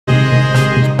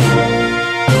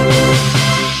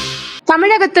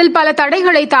தமிழகத்தில் பல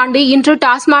தடைகளை தாண்டி இன்று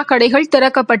டாஸ்மாக் கடைகள்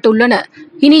திறக்கப்பட்டுள்ளன.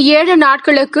 இனி 7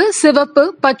 நாட்களுக்கு சிவப்பு,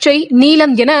 பச்சை,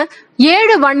 நீலம் என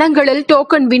 7 வண்ணங்களில்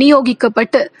டோக்கன்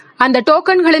விநியோகிக்கப்பட்டு அந்த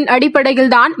டோக்கன்களின்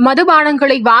அடிப்படையில்தான்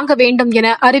மதுபானங்களை வாங்க வேண்டும்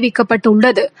என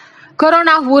அறிவிக்கப்பட்டுள்ளது.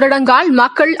 கொரோனா ஊரடங்கால்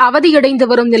மக்கள் அவதியடைந்து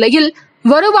வரும் நிலையில்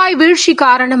வருவாய் வீழ்ச்சி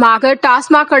காரணமாக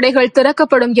டாஸ்மாக் கடைகள்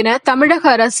திறக்கப்படும் என தமிழக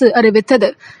அரசு அறிவித்தது.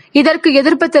 இதற்கு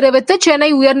எதிர்ப்பு தெரிவித்து சென்னை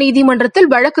உயர்நீதிமன்றத்தில்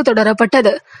வழக்கு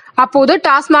தொடரப்பட்டது. அப்போது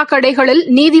டாஸ்மாக் கடைகளில்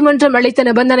நீதிமன்றம் அளித்த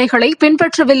நிபந்தனைகளை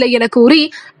பின்பற்றவில்லை என கூறி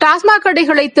டாஸ்மாக்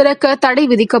கடைகளை திறக்க தடை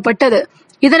விதிக்கப்பட்டது.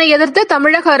 இதனை எதிர்த்து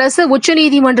தமிழக அரசு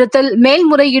உச்சநீதிமன்றத்தில்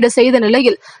மேல்முறையீடு செய்த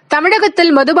நிலையில்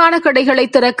தமிழகத்தில் மதுபான கடைகளை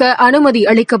திறக்க அனுமதி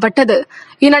அளிக்கப்பட்டது.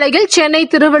 இந்நிலையில் சென்னை,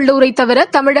 திருவள்ளூரை தவிர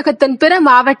தமிழகத்தின் பிற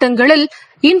மாவட்டங்களில்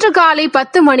இன்று காலை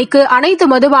 10 மணிக்கு அனைத்து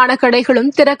மதுபான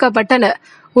கடைகளும் திறக்கப்பட்டன.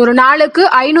 ஒரு நாளுக்கு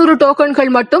 500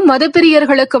 டோக்கன்கள் மட்டும்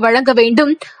மதுப்பிரியர்களுக்கு வழங்க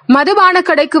வேண்டும். மதுபான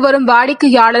கடைக்கு வரும்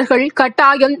வாடிக்கையாளர்கள்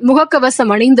கட்டாயம்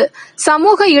முகக்கவசம் அணிந்து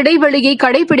சமூக இடைவெளியை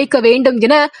கடைபிடிக்க வேண்டும்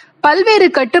என பல்வேறு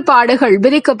கட்டுப்பாடுகள்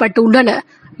விதிக்கப்பட்டுள்ளன.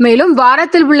 மேலும்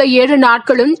வாரத்தில் உள்ள 7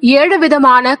 நாட்களும் 7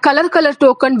 விதமான கலர்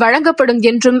டோக்கன் வழங்கப்படும்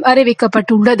என்றும்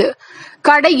அறிவிக்கப்பட்டுள்ளது.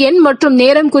 கடை எண் மற்றும்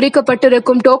நேரம்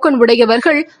குறிக்கப்பட்டிருக்கும் டோக்கன்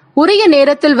உடையவர்கள் உரிய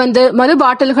நேரத்தில் வந்து மது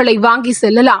பாட்டில்களை வாங்கி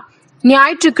செல்லலாம்.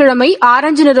 ஞாயிற்றுக்கிழமை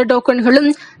ஆரஞ்சு நிற டோக்கன்களும்,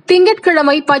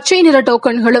 திங்கட்கிழமை பச்சை நிற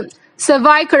டோக்கன்களும்,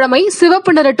 செவ்வாய்க்கிழமை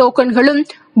சிவப்பு நிற டோக்கன்களும்,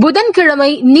 புதன்கிழமை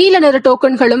நீல நிற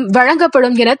டோக்கன்களும்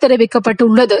வழங்கப்படும் என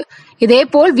தெரிவிக்கப்பட்டுள்ளது.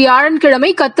 இதேபோல் வியாழன்கிழமை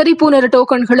கத்தரிப்பூ நிற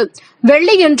டோக்கன்களும்,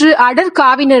 வெள்ளியன்று அடர்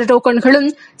காவி நிற டோக்கன்களும்,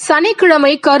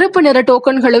 சனிக்கிழமை கருப்பு நிற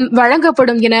டோக்கன்களும்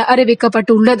வழங்கப்படும் என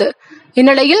அறிவிக்கப்பட்டுள்ளது.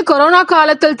 இந்நிலையில் கொரோனா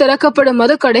காலத்தில் திறக்கப்படும்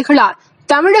மதுக்கடைகளால்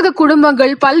தமிழக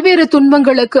குடும்பங்கள் பல்வேறு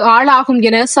துன்பங்களுக்கு ஆளாகும்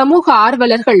என சமூக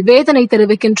ஆர்வலர்கள் வேதனை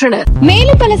தெரிவிக்கின்றனர்.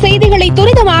 மேலும் பல செய்திகளை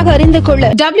துரிதமாக அறிந்து கொள்ள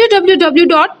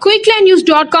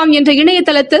www.quicklinenews.com என்ற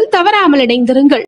இணையதளத்தில் தவறாமல் இணைந்திருங்கள்.